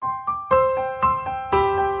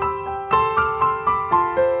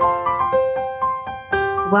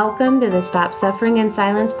Welcome to the Stop Suffering in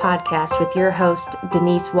Silence podcast with your host,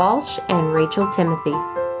 Denise Walsh and Rachel Timothy.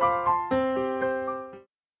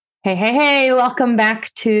 Hey, welcome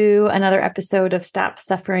back to another episode of Stop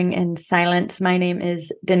Suffering in Silence. My name is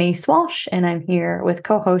Denise Walsh, and I'm here with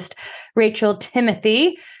co-host Rachel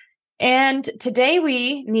Timothy. And today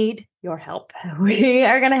we need your help. We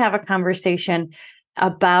are going to have a conversation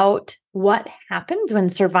about what happens when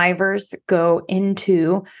survivors go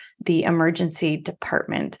into the emergency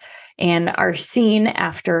department and are seen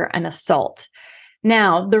after an assault.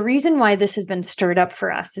 Now, the reason why this has been stirred up for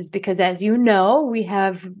us is because, as you know, we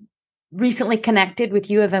have recently connected with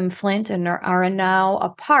U of M Flint and are now a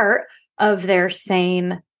part of their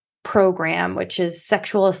SANE program, which is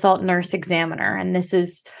Sexual Assault Nurse Examiner. And this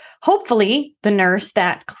is hopefully the nurse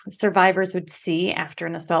that survivors would see after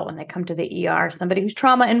an assault when they come to the ER, somebody who's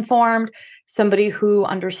trauma informed, somebody who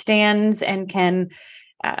understands and can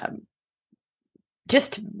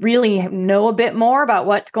just really know a bit more about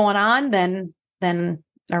what's going on than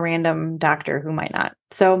a random doctor who might not.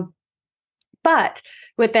 But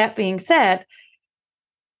with that being said,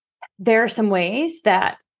 there are some ways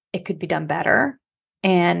that it could be done better.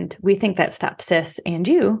 And we think that Stop Sis and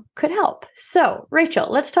you could help. So, Rachel,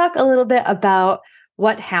 let's talk a little bit about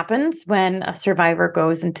what happens when a survivor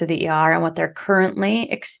goes into the ER and what they're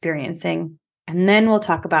currently experiencing. And then we'll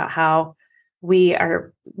talk about how we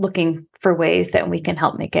are looking for ways that we can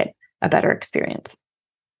help make it a better experience.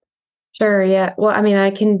 Sure, yeah. Well, I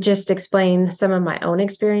can just explain some of my own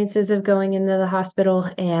experiences of going into the hospital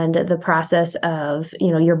and the process of,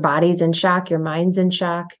 your body's in shock, your mind's in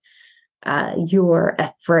shock. You're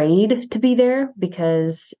afraid to be there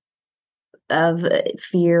because of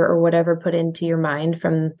fear or whatever put into your mind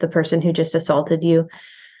from the person who just assaulted you.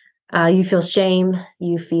 You feel shame,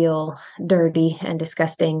 you feel dirty and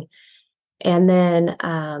disgusting. And then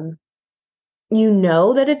you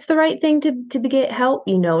know that it's the right thing to get help.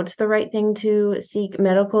 You know it's the right thing to seek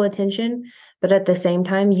medical attention, but at the same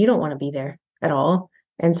time, you don't want to be there at all.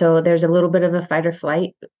 And so there's a little bit of a fight or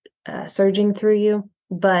flight surging through you.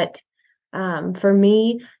 But for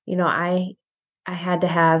me, I had to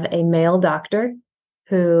have a male doctor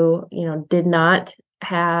who, did not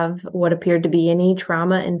have what appeared to be any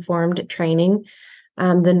trauma-informed training.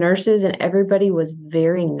 The nurses and everybody was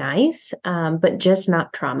very nice, but just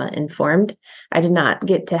not trauma-informed. I did not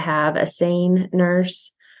get to have a sane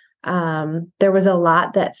nurse. There was a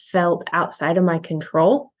lot that felt outside of my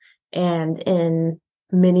control. And in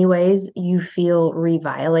many ways, you feel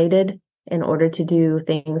reviolated in order to do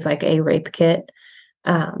things like a rape kit.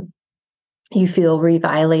 You feel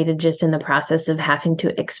reviolated just in the process of having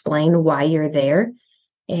to explain why you're there.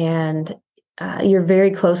 And you're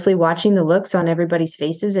very closely watching the looks on everybody's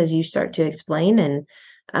faces as you start to explain.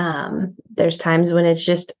 And there's times when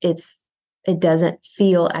it doesn't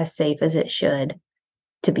feel as safe as it should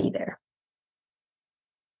to be there.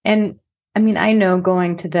 And I know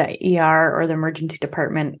going to the ER or the emergency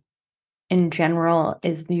department in general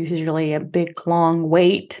is usually a big, long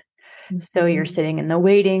wait. Mm-hmm. So you're sitting in the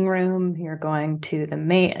waiting room, you're going to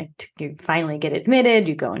you finally get admitted,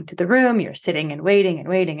 you go into the room, you're sitting and waiting and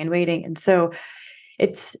waiting and waiting. And so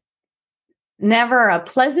it's never a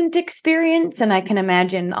pleasant experience. And I can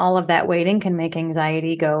imagine all of that waiting can make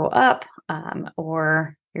anxiety go up,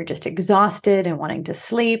 or you're just exhausted and wanting to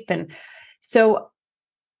sleep. And so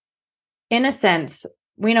in a sense,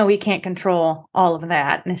 we know we can't control all of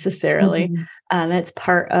that necessarily. Mm-hmm. That's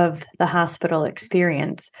part of the hospital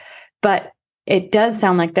experience. But it does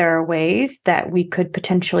sound like there are ways that we could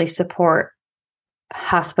potentially support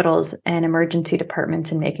hospitals and emergency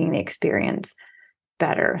departments in making the experience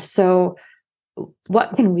better. So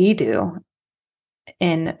what can we do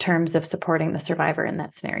in terms of supporting the survivor in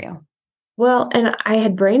that scenario? Well, and I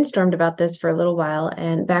had brainstormed about this for a little while,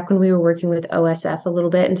 and back when we were working with OSF a little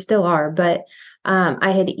bit and still are, but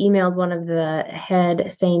I had emailed one of the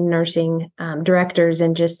head SANE nursing directors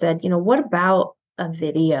and just said, what about a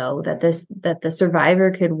video that the survivor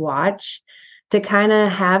could watch to kind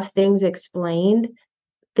of have things explained,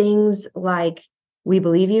 things like, we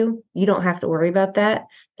believe you, you don't have to worry about that.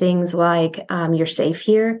 Things like, you're safe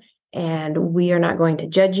here and we are not going to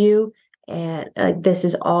judge you. And this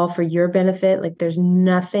is all for your benefit. Like there's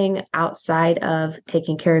nothing outside of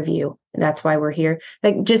taking care of you. And that's why we're here.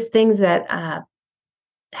 Like just things that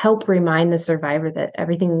help remind the survivor that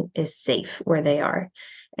everything is safe where they are.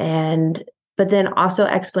 But then also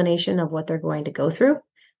explanation of what they're going to go through,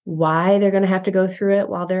 why they're going to have to go through it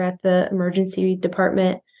while they're at the emergency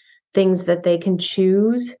department, things that they can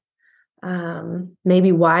choose,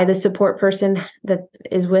 maybe why the support person that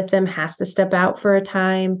is with them has to step out for a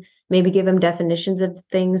time, maybe give them definitions of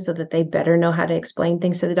things so that they better know how to explain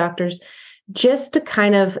things to the doctors, just to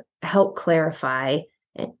kind of help clarify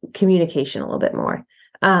communication a little bit more.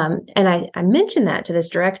 And I mentioned that to this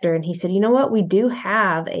director, and he said, you know what, we do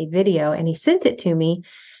have a video, and he sent it to me.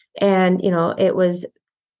 And, it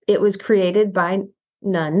was created by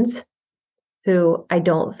nuns who I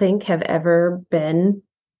don't think have ever been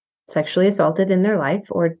sexually assaulted in their life,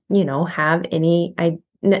 or, have any,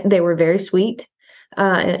 they were very sweet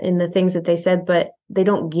in the things that they said, but they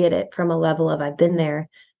don't get it from a level of I've been there.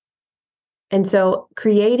 And so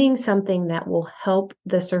creating something that will help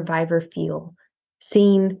the survivor feel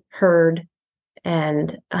seen, heard,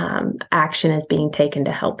 and action is being taken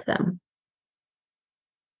to help them.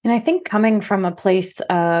 And I think coming from a place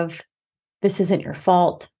of this isn't your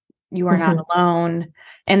fault, you are not alone,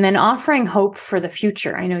 and then offering hope for the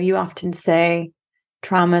future. I know you often say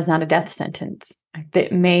trauma is not a death sentence.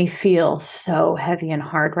 It may feel so heavy and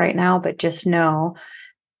hard right now, but just know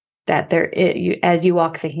that as you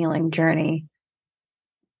walk the healing journey,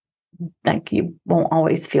 like you won't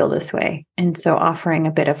always feel this way. And so offering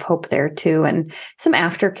a bit of hope there too, and some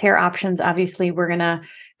aftercare options. Obviously,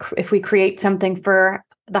 if we create something for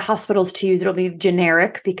the hospitals to use, it'll be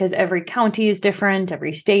generic because every county is different,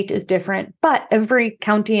 every state is different, but every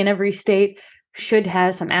county and every state should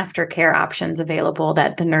have some aftercare options available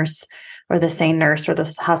that the nurse or the SANE nurse or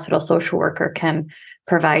the hospital social worker can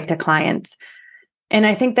provide to clients. And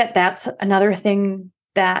I think that that's another thing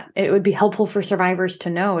that it would be helpful for survivors to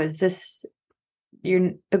know is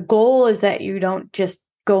the goal is that you don't just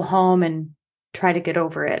go home and try to get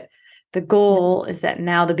over it. The goal is that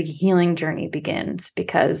now the healing journey begins,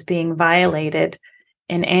 because being violated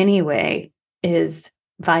in any way is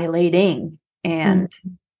violating and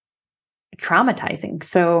traumatizing.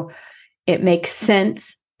 So it makes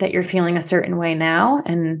sense that you're feeling a certain way now,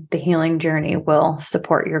 and the healing journey will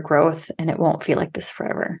support your growth, and it won't feel like this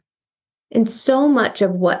forever. And so much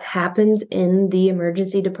of what happens in the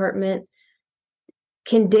emergency department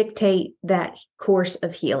can dictate that course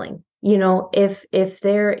of healing. If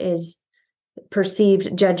there is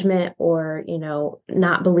perceived judgment or,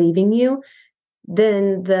 not believing you,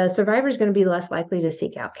 then the survivor is going to be less likely to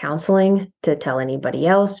seek out counseling, to tell anybody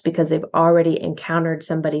else, because they've already encountered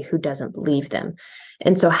somebody who doesn't believe them.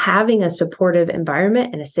 And so having a supportive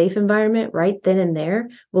environment and a safe environment right then and there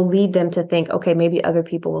will lead them to think, okay, maybe other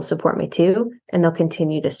people will support me too, and they'll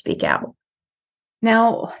continue to speak out.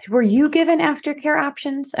 Now, were you given aftercare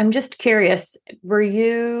options? I'm just curious. Were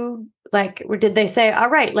you did they say, all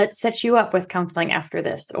right, let's set you up with counseling after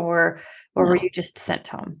this, or No. were you just sent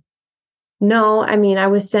home? No, I mean, I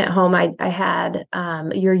was sent home. I had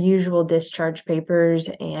your usual discharge papers.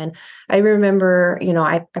 And I remember,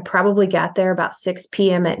 I probably got there about 6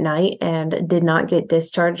 p.m. at night and did not get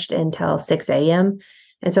discharged until 6 a.m.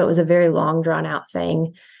 And so it was a very long, drawn out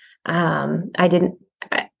thing. From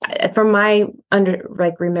my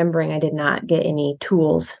remembering, I did not get any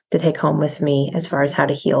tools to take home with me as far as how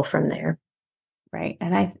to heal from there. Right.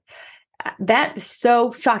 And that's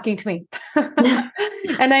so shocking to me.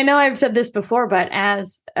 And I know I've said this before, but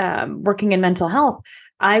as working in mental health,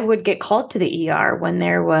 I would get called to the ER when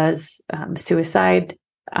there was suicide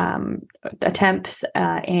attempts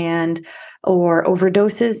or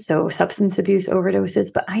overdoses, so substance abuse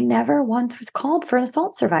overdoses, but I never once was called for an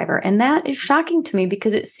assault survivor. And that is shocking to me,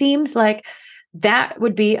 because it seems like that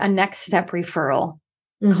would be a next step referral,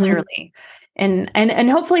 clearly.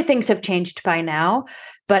 And hopefully things have changed by now.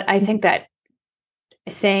 But I think that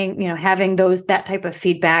saying, having that type of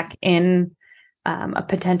feedback in a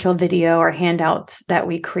potential video or handouts that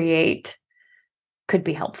we create could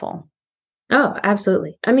be helpful. Oh,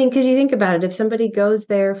 absolutely. I mean, because you think about it, if somebody goes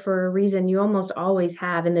there for a reason, you almost always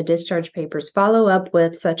have in the discharge papers, follow up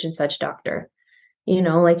with such and such doctor.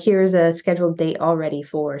 Here's a scheduled date already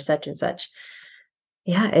for such and such.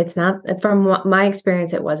 Yeah, it's not, from my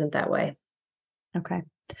experience, it wasn't that way. Okay.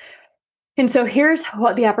 And so here's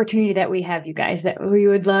what the opportunity that we have, you guys, that we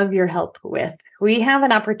would love your help with. We have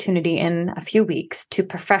an opportunity in a few weeks to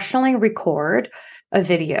professionally record a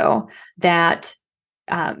video that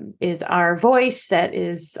is our voice, that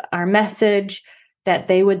is our message, that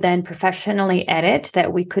they would then professionally edit,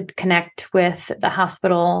 that we could connect with the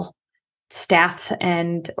hospital staff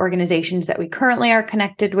and organizations that we currently are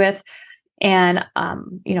connected with, and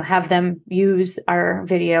have them use our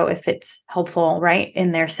video if it's helpful, right,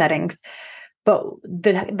 in their settings. But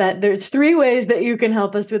there's 3 ways that you can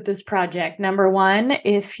help us with this project. Number 1,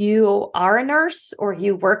 if you are a nurse or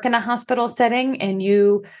you work in a hospital setting and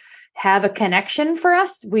you have a connection for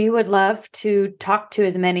us, we would love to talk to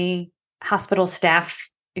as many hospital staff,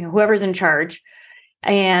 whoever's in charge,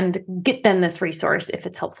 and get them this resource if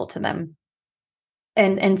it's helpful to them.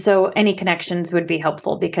 And so any connections would be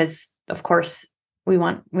helpful because, of course, we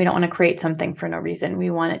don't want to create something for no reason. We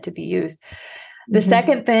want it to be used. The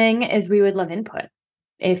second thing is we would love input.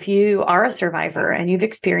 If you are a survivor and you've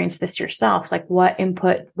experienced this yourself, like what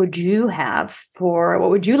input would you have for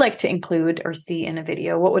what would you like to include or see in a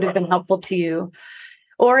video? What would have been helpful to you?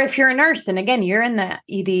 Or if you're a nurse and again, you're in the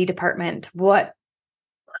ED department, what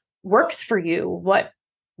works for you? What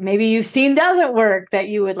maybe you've seen doesn't work that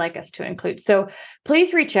you would like us to include? So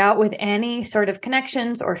please reach out with any sort of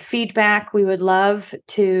connections or feedback. We would love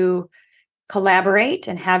to collaborate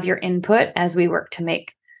and have your input as we work to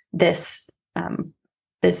make this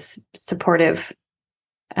this supportive,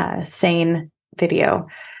 sane video.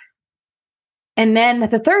 And then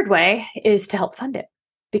the third way is to help fund it.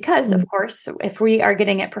 Because, of course, if we are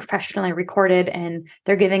getting it professionally recorded and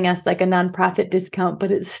they're giving us like a nonprofit discount,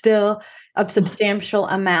 but it's still a substantial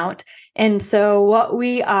amount. And so what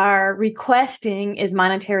we are requesting is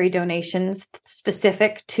monetary donations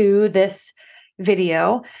specific to this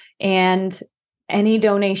video, and any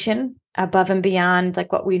donation above and beyond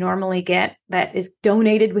like what we normally get that is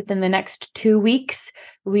donated within the next 2 weeks,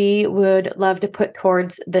 we would love to put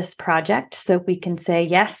towards this project so we can say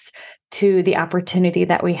yes to the opportunity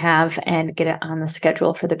that we have and get it on the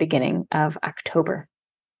schedule for the beginning of October.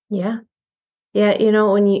 Yeah. Yeah. You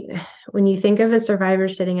know, when you think of a survivor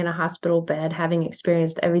sitting in a hospital bed, having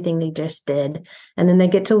experienced everything they just did, and then they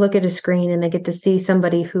get to look at a screen and they get to see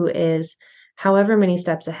somebody who is however many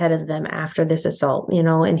steps ahead of them after this assault, you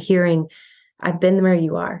know, and hearing, I've been where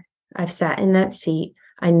you are. I've sat in that seat.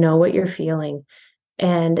 I know what you're feeling.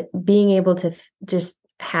 And being able to just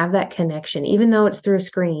have that connection, even though it's through a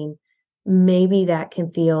screen, maybe that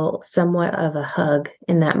can feel somewhat of a hug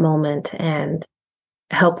in that moment and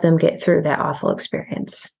help them get through that awful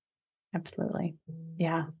experience. Absolutely.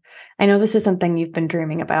 Yeah. I know this is something you've been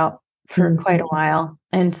dreaming about for quite a while.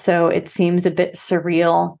 And so it seems a bit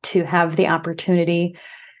surreal to have the opportunity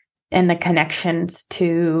and the connections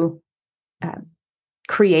to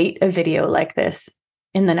create a video like this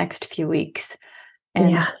in the next few weeks.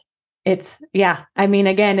 And I mean,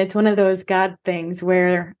 again, it's one of those God things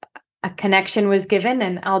where a connection was given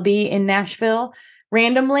and I'll be in Nashville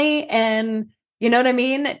randomly. And you know what I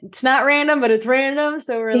mean? It's not random, but it's random.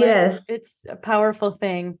 So we're like, it's a powerful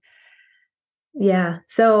thing. Yeah.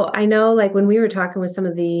 So I know like when we were talking with some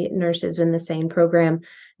of the nurses in the SANE program,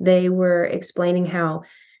 they were explaining how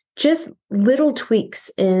just little tweaks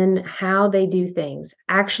in how they do things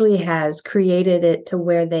actually has created it to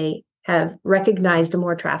where they have recognized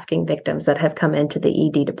more trafficking victims that have come into the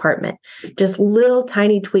ED department. Just little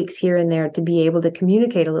tiny tweaks here and there to be able to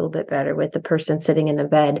communicate a little bit better with the person sitting in the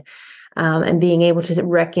bed, and being able to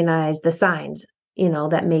recognize the signs, you know,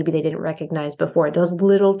 that maybe they didn't recognize before. Those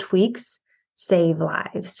little tweaks save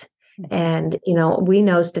lives. And, you know, we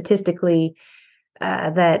know statistically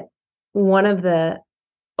that one of the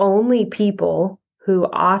only people who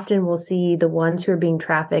often will see the ones who are being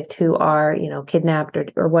trafficked, who are, you know, kidnapped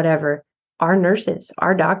or whatever, are nurses,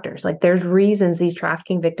 are doctors. Like there's reasons these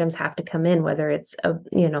trafficking victims have to come in, whether it's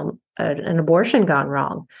an abortion gone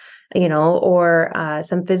wrong, you know, or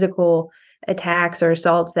some physical attacks or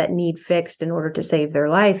assaults that need fixed in order to save their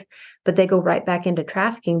life, but they go right back into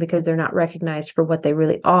trafficking because they're not recognized for what they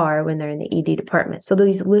really are when they're in the ED department. So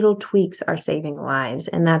these little tweaks are saving lives.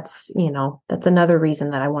 And that's, you know, that's another reason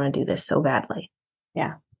that I want to do this so badly.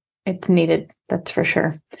 Yeah, it's needed. That's for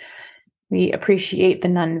sure. We appreciate the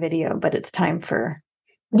nun video, but it's time for.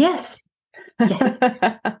 Yes. Thank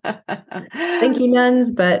you, nuns,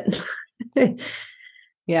 but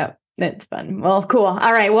yeah. It's fun. Well, cool.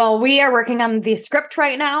 All right. Well, we are working on the script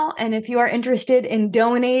right now. And if you are interested in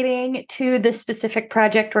donating to this specific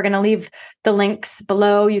project, we're going to leave the links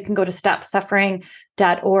below. You can go to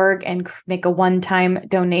stopsuffering.org and make a one-time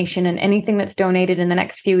donation. And anything that's donated in the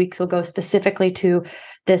next few weeks will go specifically to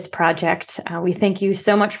this project. We thank you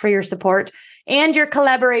so much for your support and your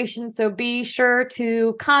collaboration. So be sure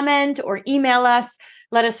to comment or email us.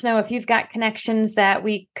 Let us know if you've got connections that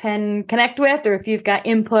we can connect with, or if you've got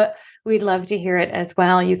input, we'd love to hear it as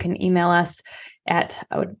well. You can email us at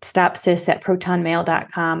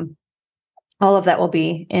stopsis@protonmail.com. All of that will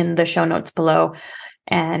be in the show notes below.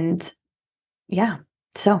 And yeah,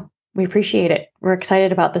 so we appreciate it. We're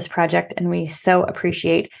excited about this project and we so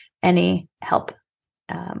appreciate any help.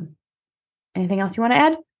 Anything else you want to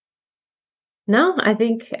add? No, I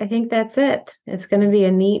think that's it. It's going to be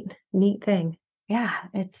a neat thing. Yeah,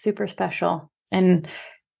 it's super special. And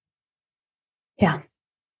yeah.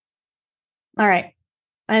 All right.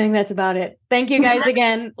 I think that's about it. Thank you guys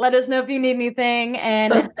again. Let us know if you need anything.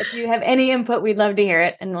 And if you have any input, we'd love to hear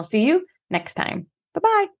it. And we'll see you next time.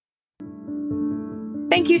 Bye-bye.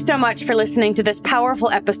 Thank you so much for listening to this powerful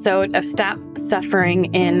episode of Stop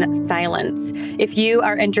Suffering in Silence. If you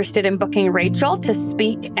are interested in booking Rachel to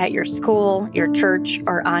speak at your school, your church,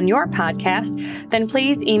 or on your podcast, then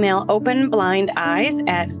please email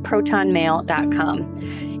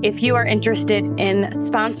openblindeyes@protonmail.com. If you are interested in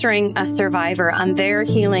sponsoring a survivor on their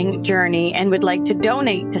healing journey and would like to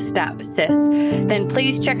donate to Stop Sis, then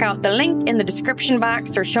please check out the link in the description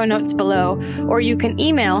box or show notes below, or you can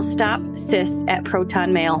email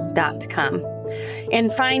stopsis@protonmail.com.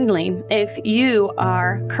 And finally, if you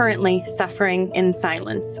are currently suffering in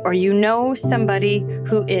silence, or you know somebody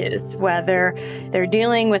who is, whether they're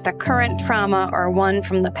dealing with a current trauma or one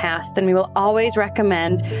from the past, then we will always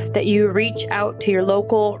recommend that you reach out to your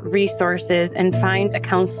local resources and find a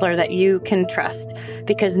counselor that you can trust,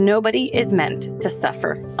 because nobody is meant to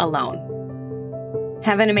suffer alone.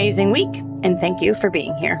 Have an amazing week, and thank you for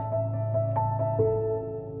being here.